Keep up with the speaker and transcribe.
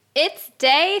It's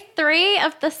day 3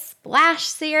 of the Splash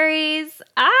series.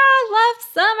 I love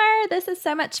summer. This is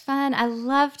so much fun. I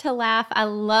love to laugh. I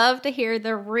love to hear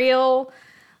the real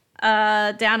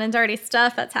down and dirty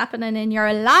stuff that's happening in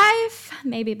your life,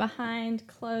 maybe behind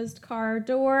closed car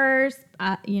doors.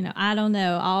 I don't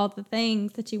know, all the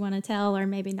things that you want to tell or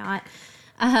maybe not.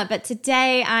 But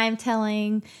today I'm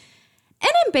telling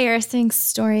an embarrassing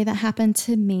story that happened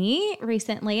to me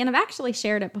recently, and I've actually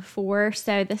shared it before,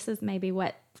 so this is maybe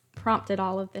what prompted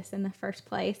all of this in the first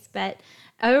place. But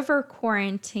over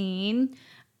quarantine,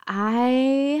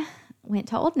 I went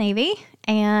to Old Navy,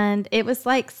 and it was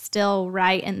like still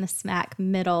right in the smack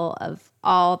middle of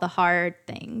all the hard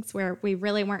things where we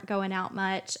really weren't going out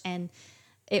much, and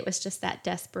it was just that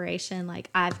desperation, like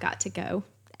I've got to go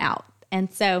out.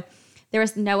 And so there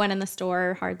was no one in the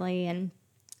store hardly, and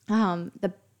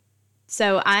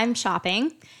so I'm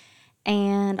shopping,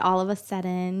 and all of a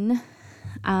sudden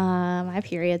my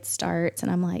period starts,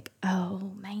 and I'm like,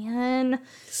 oh man,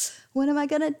 what am I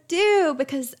gonna do?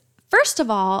 Because first of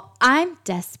all, I'm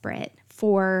desperate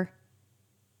for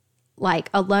like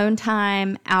alone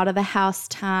time, out of the house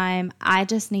time. I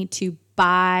just need to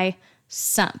buy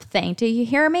something. Do you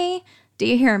hear me? Do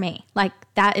you hear me? Like,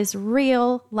 that is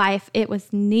real life. It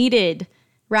was needed,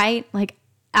 right? Like,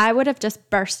 I would have just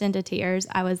burst into tears.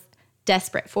 I was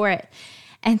desperate for it.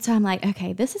 And so I'm like,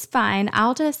 okay, this is fine.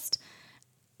 I'll just,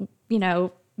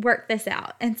 work this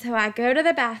out. And so I go to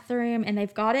the bathroom, and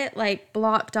they've got it like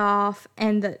blocked off,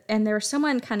 and there was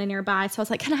someone kind of nearby. So I was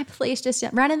like, can I please just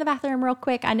run in the bathroom real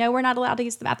quick? I know we're not allowed to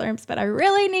use the bathrooms, but I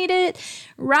really need it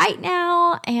right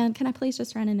now. And can I please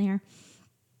just run in there?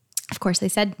 Of course, they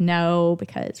said no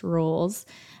because rules.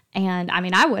 And I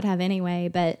mean, I would have anyway,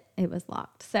 but it was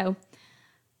locked. So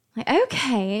like,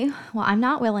 okay, well, I'm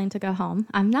not willing to go home.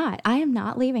 I am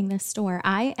not leaving this store.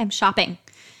 I am shopping.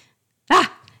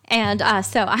 And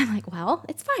so I'm like, well,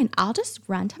 it's fine. I'll just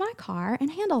run to my car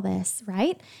and handle this,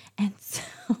 right? And so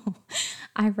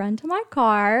I run to my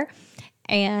car,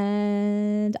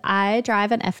 and I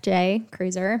drive an FJ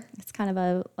Cruiser. It's kind of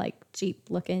a like Jeep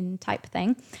looking type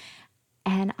thing.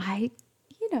 And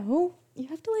you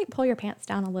have to like pull your pants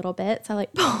down a little bit. So I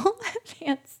like pull my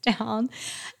pants down,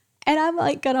 and I'm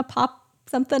like gonna pop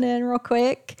something in real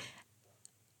quick.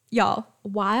 Y'all,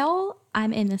 while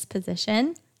I'm in this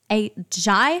position, a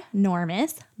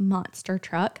ginormous monster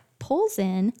truck pulls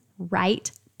in right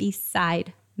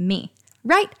beside me.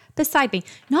 Right beside me.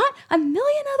 Not a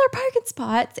million other parking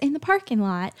spots in the parking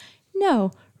lot.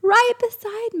 No, right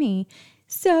beside me.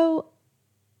 So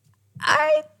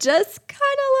I just kind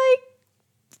of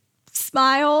like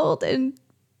smiled and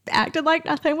acted like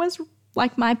nothing was,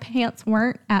 like my pants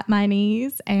weren't at my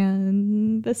knees,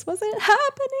 and this wasn't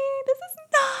happening. This is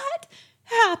not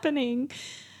happening.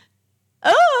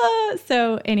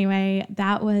 So anyway,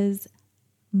 that was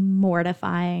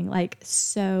mortifying, like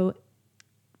so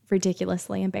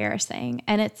ridiculously embarrassing,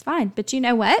 and it's fine. But you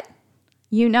know what?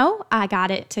 I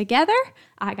got it together.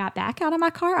 I got back out of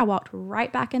my car. I walked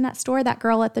right back in that store. That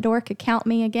girl at the door could count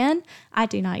me again. I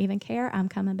do not even care. I'm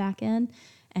coming back in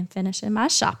and finishing my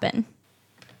shopping.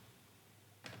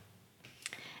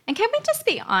 And can we just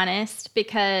be honest?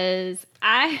 Because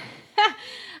I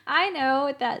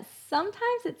know that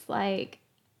sometimes it's like,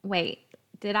 wait,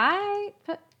 did I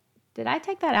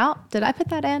take that out? Did I put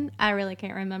that in? I really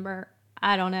can't remember.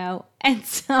 I don't know. And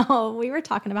so we were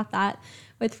talking about that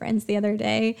with friends the other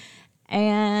day,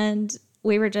 and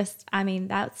we were just,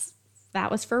 that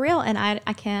was for real. And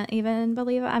I can't even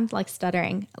believe it. I'm like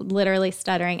stuttering, literally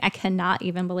stuttering. I cannot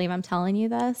even believe I'm telling you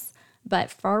this,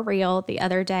 but for real, the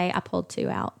other day I pulled 2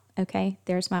 out. Okay.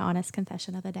 There's my honest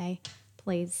confession of the day.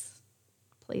 Please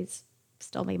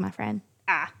still be my friend.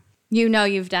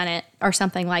 You've done it or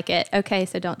something like it. Okay.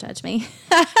 So don't judge me.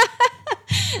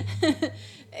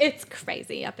 It's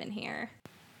crazy up in here.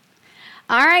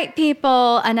 All right,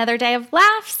 people, another day of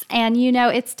laughs, and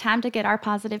it's time to get our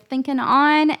positive thinking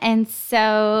on. And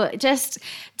so just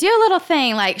do a little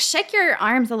thing, like shake your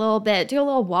arms a little bit, do a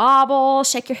little wobble,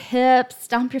 shake your hips,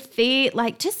 stomp your feet,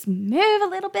 like just move a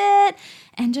little bit,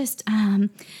 and just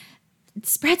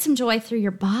spread some joy through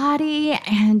your body,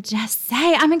 and just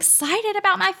say, I'm excited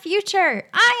about my future.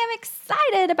 I am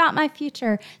excited about my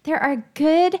future. There are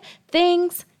good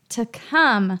things to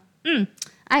come.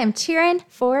 I am cheering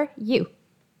for you.